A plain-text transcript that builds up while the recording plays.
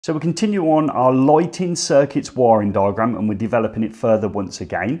So we continue on our lighting circuits wiring diagram and we're developing it further once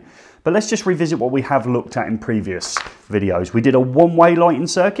again. But let's just revisit what we have looked at in previous videos. We did a one-way lighting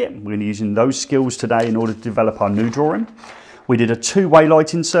circuit. We're going to be using those skills today in order to develop our new drawing. We did a two-way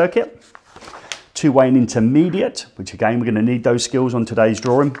lighting circuit, two-way and intermediate, which again we're going to need those skills on today's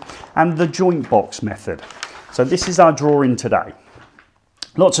drawing, and the joint box method. So this is our drawing today.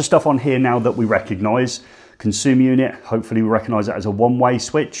 Lots of stuff on here now that we recognise. Consumer unit, hopefully we recognise that as a one-way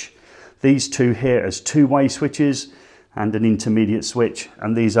switch. These two here as two-way switches and an intermediate switch,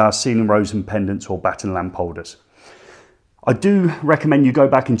 and these are ceiling rows and pendants or batten lamp holders. I do recommend you go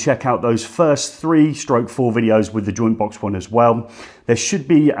back and check out those first 3/4 videos with the joint box one as well. There should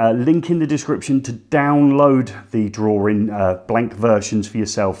be a link in the description to download the drawing blank versions for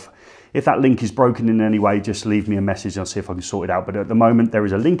yourself. If that link is broken in any way, just leave me a message and I'll see if I can sort it out. But at the moment, there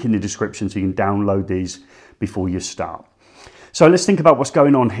is a link in the description so you can download these before you start. So let's think about what's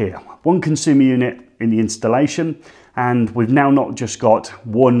going on here. One consumer unit in the installation, and we've now not just got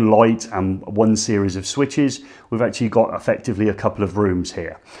one light and one series of switches, we've actually got effectively a couple of rooms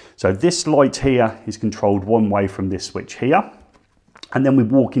here. So this light here is controlled one way from this switch here. And then we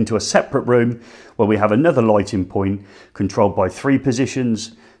walk into a separate room where we have another lighting point controlled by 3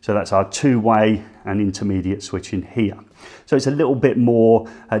 positions. So that's our two-way and intermediate switch in here. So it's a little bit more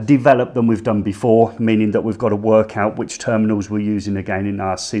developed than we've done before, meaning that we've got to work out which terminals we're using again in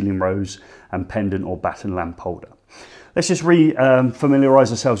our ceiling rows and pendant or batten lamp holder. Let's just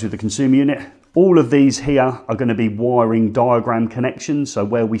familiarise ourselves with the consumer unit. All of these here are going to be wiring diagram connections. So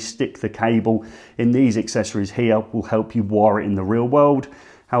where we stick the cable in these accessories here will help you wire it in the real world.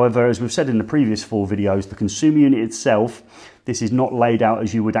 However, as we've said in the previous 4 videos, the consumer unit itself, this is not laid out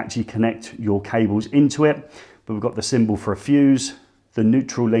as you would actually connect your cables into it. But we've got the symbol for a fuse, the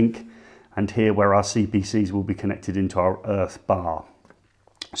neutral link, and here where our CPCs will be connected into our earth bar.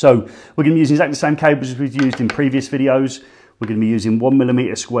 So we're going to be using exactly the same cables as we've used in previous videos. We're going to be using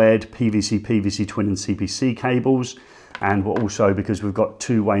 1mm squared PVC, PVC twin and CPC cables. And we're also, because we've got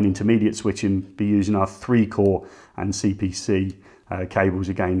two-way and intermediate switching, be using our 3-core and CPC cables,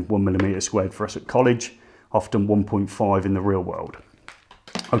 again 1mm squared for us at college, often 1.5 in the real world.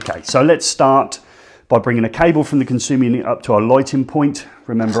 Okay, so let's start by bringing a cable from the consumer unit up to our lighting point.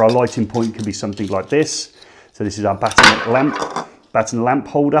 Remember, our lighting point can be something like this. So this is our batten lamp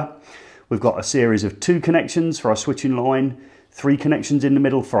holder. We've got a series of 2 connections for our switching line, 3 connections in the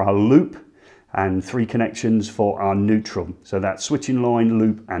middle for our loop, and 3 connections for our neutral. So that's switching line,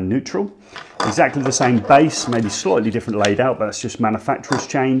 loop and neutral. Exactly the same base, maybe slightly different laid out, but that's just manufacturer's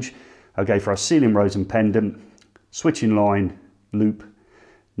change. Okay, for our ceiling rows and pendant, switching line, loop,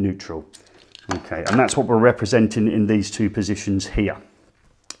 neutral. Okay, and that's what we're representing in these 2 positions here.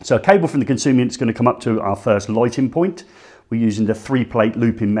 So a cable from the consumer unit is going to come up to our first lighting point. We're using the 3-plate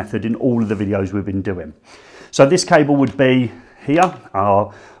looping method in all of the videos we've been doing. So this cable would be here,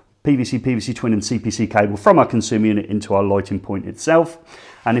 our PVC, PVC twin and CPC cable from our consumer unit into our lighting point itself.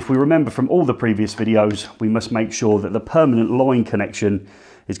 And if we remember from all the previous videos, we must make sure that the permanent line connection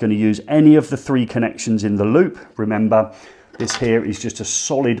is going to use any of the 3 connections in the loop. Remember, this here is just a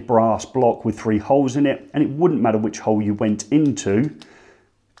solid brass block with 3 holes in it, and it wouldn't matter which hole you went into,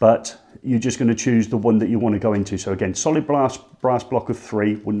 but you're just going to choose the one that you want to go into. So again, solid brass block of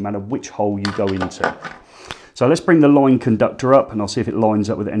 3, wouldn't matter which hole you go into. So let's bring the line conductor up and I'll see if it lines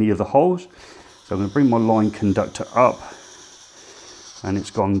up with any of the holes. So I'm going to bring my line conductor up and it's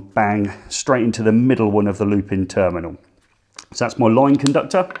gone bang straight into the middle one of the loop-in terminal. So that's my line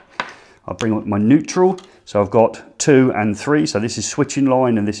conductor. I'll bring up my neutral. So I've got 2 and 3. So this is switching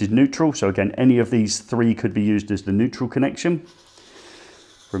line and this is neutral. So again, any of these 3 could be used as the neutral connection.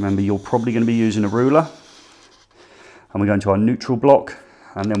 Remember, you're probably going to be using a ruler. And we're going to our neutral block.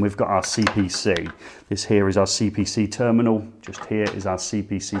 And then we've got our CPC. This here is our CPC terminal. Just here is our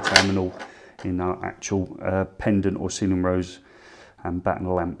CPC terminal in our actual pendant or ceiling rows and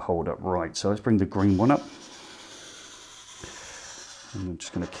batten lamp holder. Right, so let's bring the green one up. And I'm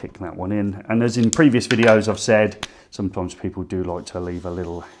just going to kick that one in. And as in previous videos I've said, sometimes people do like to leave a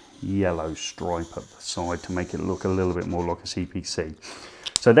little yellow stripe up the side to make it look a little bit more like a CPC.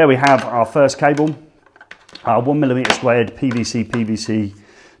 So there we have our first cable, our 1mm squared PVC, PVC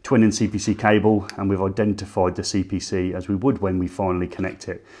twin and CPC cable, and we've identified the CPC as we would when we finally connect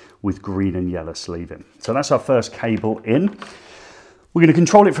it with green and yellow sleeving. So that's our first cable in. We're going to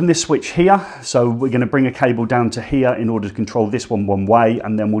control it from this switch here. So we're going to bring a cable down to here in order to control this one way,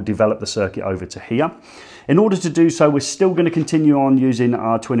 and then we'll develop the circuit over to here. In order to do so, we're still going to continue on using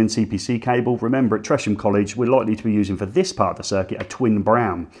our twin and CPC cable. Remember, at Tresham College, we're likely to be using for this part of the circuit a twin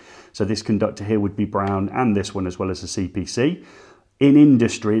brown. So this conductor here would be brown and this one as well as the CPC. In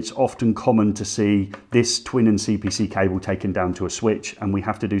industry, it's often common to see this twin and CPC cable taken down to a switch, and we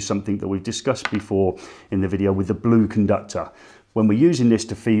have to do something that we've discussed before in the video with the blue conductor. When we're using this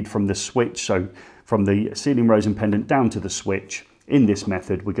to feed from the switch, so from the ceiling rose and pendant down to the switch, in this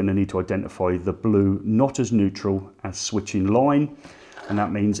method, we're going to need to identify the blue not as neutral as switching line, and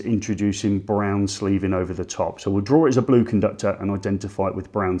that means introducing brown sleeving over the top. So we'll draw it as a blue conductor and identify it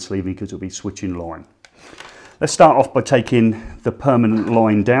with brown sleeving because it'll be switching line. Let's start off by taking the permanent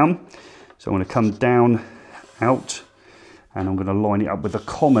line down. So I'm going to come down, out, and I'm going to line it up with the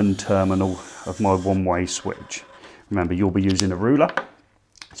common terminal of my one-way switch. Remember, you'll be using a ruler.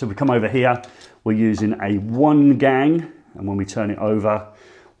 So we come over here, we're using a 1 gang, and when we turn it over,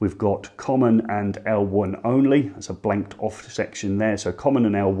 we've got common and L1 only. That's a blanked off section there. So common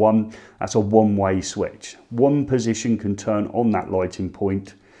and L1, that's a one-way switch. One position can turn on that lighting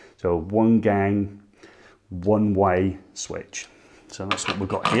point. So 1 gang, one-way switch. So that's what we've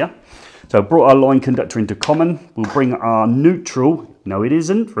got here. So brought our line conductor into common. We'll bring our neutral. No, it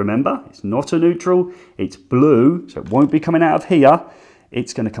isn't. Remember, it's not a neutral. It's blue, so it won't be coming out of here.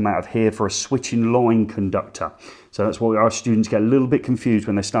 It's going to come out of here for a switching line conductor. So that's why our students get a little bit confused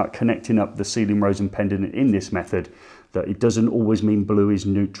when they start connecting up the ceiling rose and pendant in this method, that it doesn't always mean blue is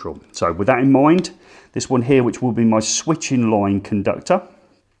neutral. So with that in mind, this one here, which will be my switching line conductor,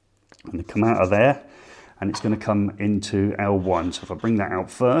 I'm going to come out of there, and it's going to come into L1. So if I bring that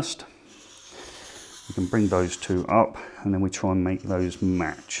out first, we can bring those two up, and then we try and make those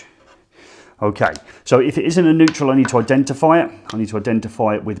match. Okay, so if it isn't a neutral, I need to identify it. I need to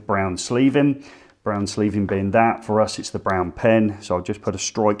identify it with brown sleeving. Brown sleeving being that, for us it's the brown pen. So I'll just put a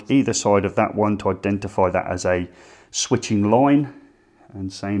strike either side of that one to identify that as a switching line,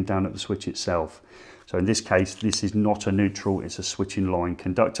 and same down at the switch itself. So in this case, this is not a neutral, it's a switching line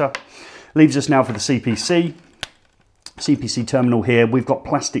conductor. Leaves us now for the CPC. CPC terminal here. We've got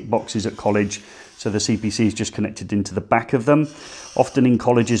plastic boxes at college, so the CPC is just connected into the back of them. Often in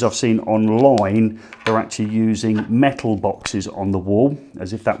colleges I've seen online, they're actually using metal boxes on the wall,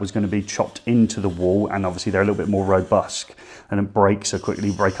 as if that was going to be chopped into the wall, and obviously they're a little bit more robust and it breaks so quickly.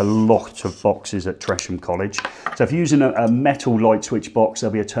 Break a lot of boxes at Tresham College. So if you're using a metal light switch box,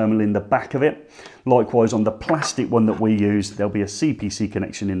 there'll be a terminal in the back of it. Likewise, on the plastic one that we use, there'll be a CPC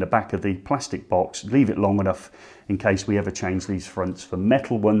connection in the back of the plastic box. Leave it long enough in case we ever change these fronts for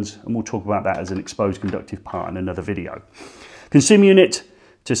metal ones, and we'll talk about that as an exposed conductive part in another video. Consumer unit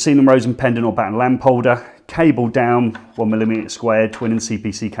to ceiling rose and pendant or batten lamp holder. Cable down, 1mm squared, twin and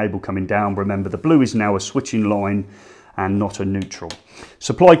CPC cable coming down. Remember, the blue is now a switching line and not a neutral.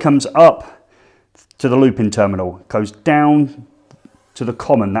 Supply comes up to the looping terminal, goes down to the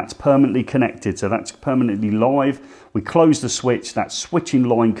common, that's permanently connected, so that's permanently live. We close the switch, that switching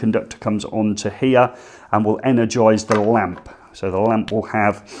line conductor comes onto here and will energize the lamp. So the lamp will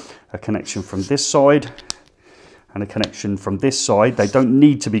have a connection from this side and a connection from this side. They don't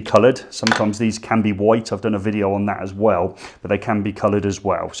need to be coloured. Sometimes these can be white. I've done a video on that as well, but they can be coloured as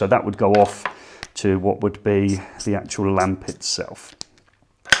well. So that would go off to what would be the actual lamp itself.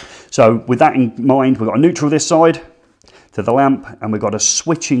 So with that in mind, we've got a neutral this side to the lamp, and we've got a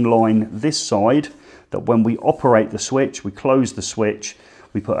switching line this side that when we operate the switch, we close the switch,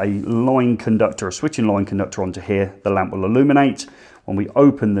 we put a line conductor, a switching line conductor onto here, the lamp will illuminate. When we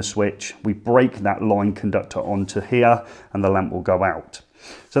open the switch, we break that line conductor onto here and the lamp will go out.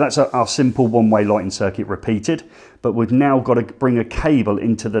 So that's our simple one-way lighting circuit repeated, but we've now got to bring a cable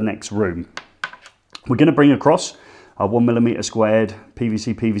into the next room. We're going to bring across our 1mm squared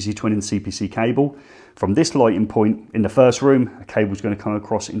PVC twin and CPC cable. From this lighting point in the first room, a cable is going to come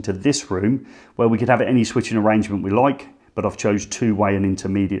across into this room where we could have any switching arrangement we like, but I've chose two-way and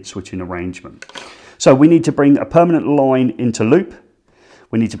intermediate switching arrangement. So we need to bring a permanent line into loop.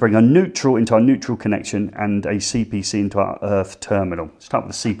 We need to bring a neutral into our neutral connection and a CPC into our earth terminal. Start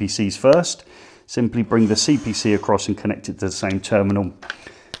with the CPCs first. Simply bring the CPC across and connect it to the same terminal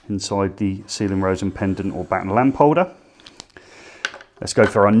inside the ceiling rose and pendant or batten lamp holder. Let's go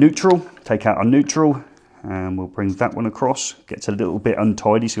for our neutral. Take out our neutral and we'll bring that one across. Gets a little bit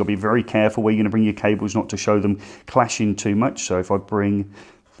untidy, so you've got to be very careful where you're going to bring your cables, not to show them clashing too much. So if I bring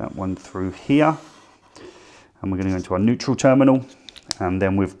that one through here, and we're going to go into our neutral terminal, and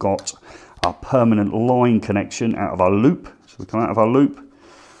then we've got our permanent line connection out of our loop. So we come out of our loop,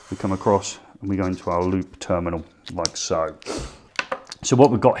 we come across and we go into our loop terminal like so. So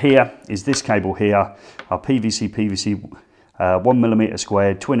what we've got here is this cable here, our PVC 1mm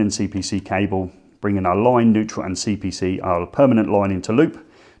squared twin and CPC cable, bringing our line, neutral and CPC, our permanent line into loop,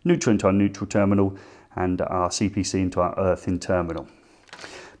 neutral into our neutral terminal, and our CPC into our earthing terminal.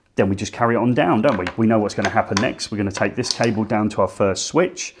 then we just carry it on down, don't we? We know what's going to happen next. We're going to take this cable down to our first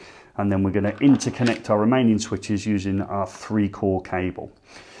switch, and then we're going to interconnect our remaining switches using our 3-core cable.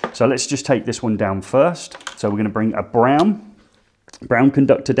 So let's just take this one down first. So we're going to bring a brown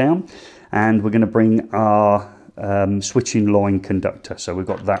conductor down, and we're going to bring our switching line conductor. So we've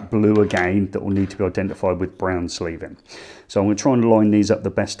got that blue again that will need to be identified with brown sleeving. So I'm going to try and line these up the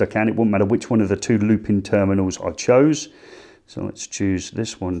best I can. It won't matter which one of the 2 looping terminals I chose. So let's choose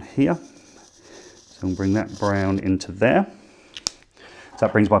this one here. So I'll bring that brown into there. So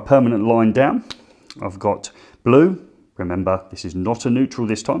that brings my permanent line down. I've got blue. Remember, this is not a neutral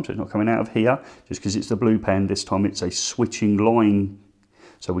this time, so it's not coming out of here. Just because it's the blue pen, this time it's a switching line.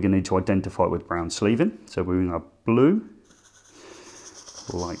 So we're going to need to identify it with brown sleeving. So we're doing our blue,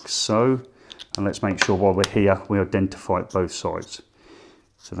 like so. And let's make sure while we're here, we identify both sides.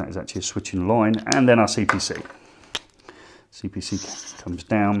 So that is actually a switching line. And then our CPC. CPC comes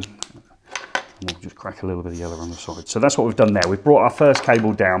down. And we'll just crack a little bit of yellow on the side. So that's what we've done there. We've brought our first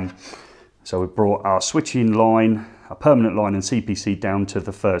cable down. So we've brought our switching line, our permanent line and CPC down to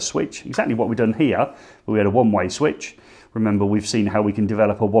the first switch. Exactly what we've done here, but we had a one-way switch. Remember, we've seen how we can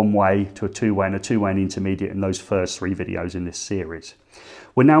develop a one-way to a two-way and a two-way and intermediate in those first 3 videos in this series.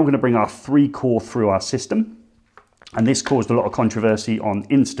 We're now going to bring our 3-core through our system. And this caused a lot of controversy on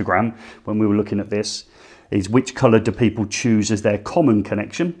Instagram when we were looking at this, is which colour do people choose as their common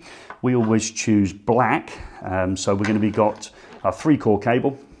connection? We always choose black. So we're going to got our 3-core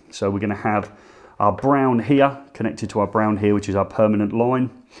cable. So we're going to have our brown here connected to our brown here, which is our permanent line.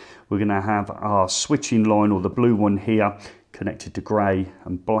 We're going to have our switching line, or the blue one here, connected to grey,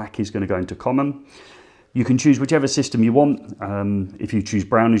 and black is going to go into common. You can choose whichever system you want. If you choose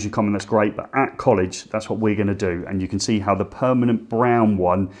brown as your common, that's great, but at college, that's what we're going to do. And you can see how the permanent brown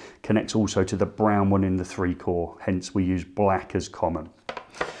one connects also to the brown one in the 3-core, hence we use black as common.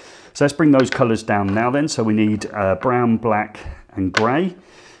 So let's bring those colours down now then. So we need brown, black and grey.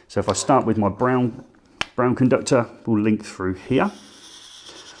 So if I start with my brown conductor, we'll link through here.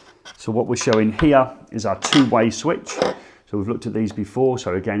 So what we're showing here is our 2-way switch. So we've looked at these before.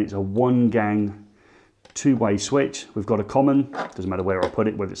 So again, it's a 1-gang 2-way switch. We've got a common, doesn't matter where I put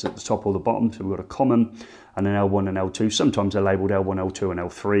it, whether it's at the top or the bottom. So we've got a common and an L1 and L2. Sometimes they're labelled L1, L2 and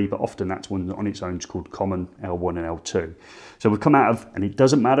L3, but often that's one on its own is called common, L1 and L2. So we've come out of, and it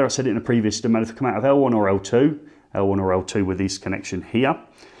doesn't matter, I said it in a previous, it doesn't matter if we come out of L1 or L2 or L2 with this connection here.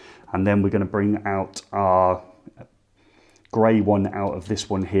 And then we're going to bring out our grey one out of this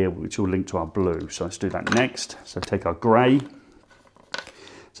one here, which will link to our blue. So let's do that next. So take our grey.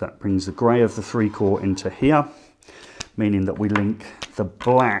 So that brings the grey of the 3-core into here, meaning that we link the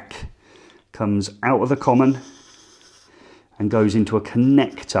black comes out of the common and goes into a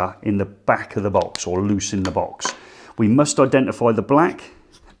connector in the back of the box, or loose in the box. We must identify the black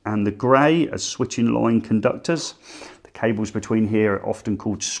and the grey as switching line conductors. Cables between here are often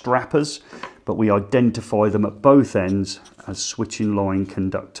called strappers, but we identify them at both ends as switching line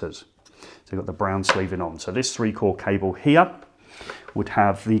conductors. So you've got the brown sleeving on. So this 3-core cable here would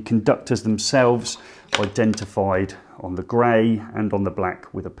have the conductors themselves identified on the grey and on the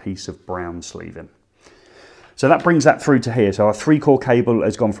black with a piece of brown sleeving. So that brings that through to here. So our 3-core cable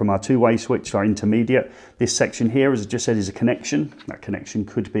has gone from our 2-way switch to our intermediate. This section here, as I just said, is a connection. That connection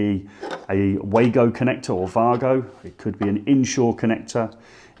could be a Wago connector or Vargo. It could be an inshore connector.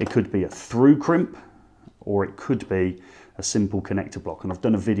 It could be a through crimp, or it could be a simple connector block. And I've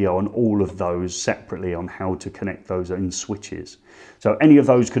done a video on all of those separately on how to connect those in switches. So any of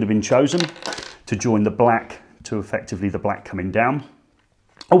those could have been chosen to join the black to effectively the black coming down.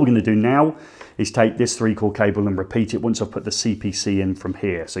 All we're going to do now is take this 3-core cable and repeat it once I've put the CPC in from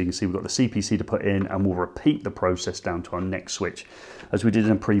here. So you can see we've got the CPC to put in, and we'll repeat the process down to our next switch as we did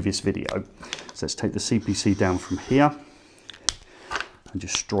in a previous video. So let's take the CPC down from here and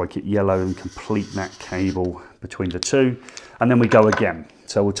just strike it yellow and complete that cable between the two. And then we go again.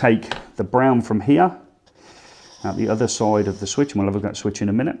 So we'll take the brown from here out the other side of the switch, and we'll have a look at that switch in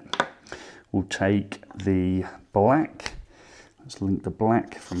a minute. We'll take the black. Let's link the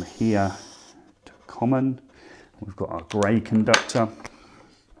black from here to common. We've got our grey conductor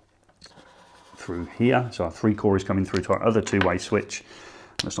through here. So our 3-core is coming through to our other 2-way switch.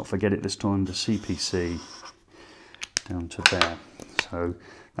 Let's not forget it this time, the CPC down to there. So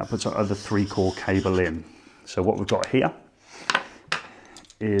that puts our other 3-core cable in. So what we've got here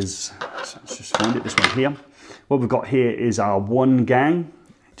is, so let's just find it, this one here. What we've got here is our 1-gang,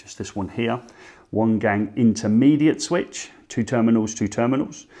 just this one here, 1-gang intermediate switch. 2 terminals,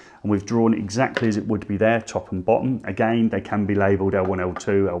 and we've drawn exactly as it would be there, top and bottom. Again, they can be labelled L1,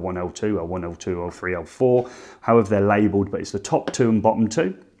 L2, L1, L2, L1, L2, L3, L4, however they're labelled, but it's the top 2 and bottom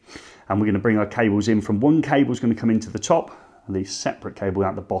 2. And we're going to bring our cables in. From one cable is going to come into the top, and the separate cable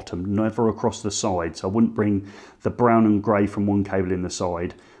out the bottom, never across the side. So I wouldn't bring the brown and grey from one cable in the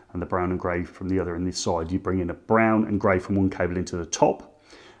side and the brown and grey from the other in this side. You bring in a brown and grey from one cable into the top,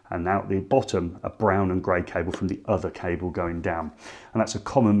 and out the bottom a brown and grey cable from the other cable going down. And that's a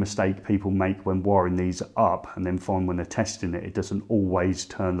common mistake people make when wiring these up, and then find when they're testing it, it doesn't always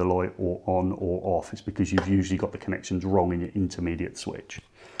turn the light or on or off. It's because you've usually got the connections wrong in your intermediate switch.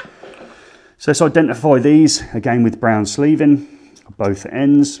 So let's identify these again with brown sleeving at both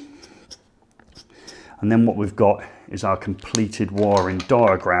ends. And then what we've got is our completed wiring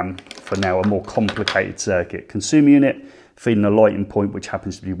diagram for now a more complicated circuit. Consumer unit feeding a lighting point which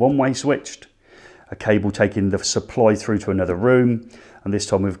happens to be one-way switched, a cable taking the supply through to another room, and this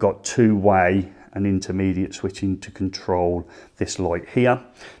time we've got two-way and intermediate switching to control this light here.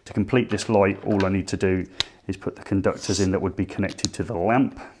 To complete this light, all I need to do is put the conductors in that would be connected to the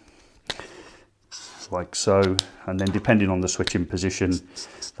lamp, like so, and then depending on the switching position,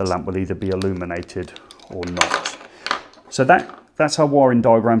 the lamp will either be illuminated or not. So that's our wiring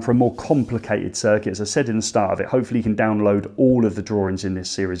diagram for a more complicated circuit. As I said in the start of it, hopefully you can download all of the drawings in this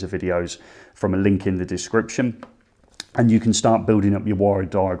series of videos from a link in the description, and you can start building up your wiring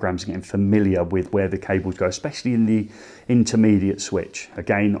diagrams and getting familiar with where the cables go, especially in the intermediate switch.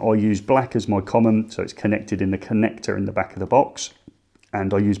 Again, I use black as my common, so it's connected in the connector in the back of the box,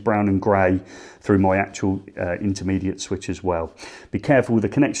 and I use brown and grey through my actual intermediate switch as well. Be careful with the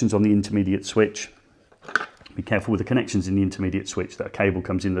connections on the intermediate switch. Be careful with the connections in the intermediate switch that a cable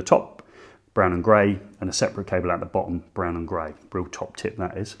comes in the top, brown and grey, and a separate cable out the bottom, brown and grey. Real top tip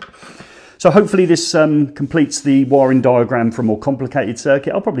that is. So hopefully this completes the wiring diagram for a more complicated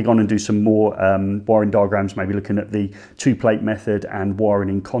circuit. I'll probably go on and do some more wiring diagrams, maybe looking at the two-plate method and wiring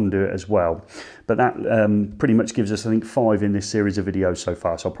in conduit as well. But that pretty much gives us, I think, 5 in this series of videos so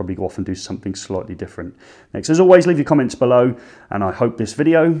far. So I'll probably go off and do something slightly different next. As always, leave your comments below, and I hope this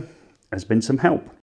video has been some help.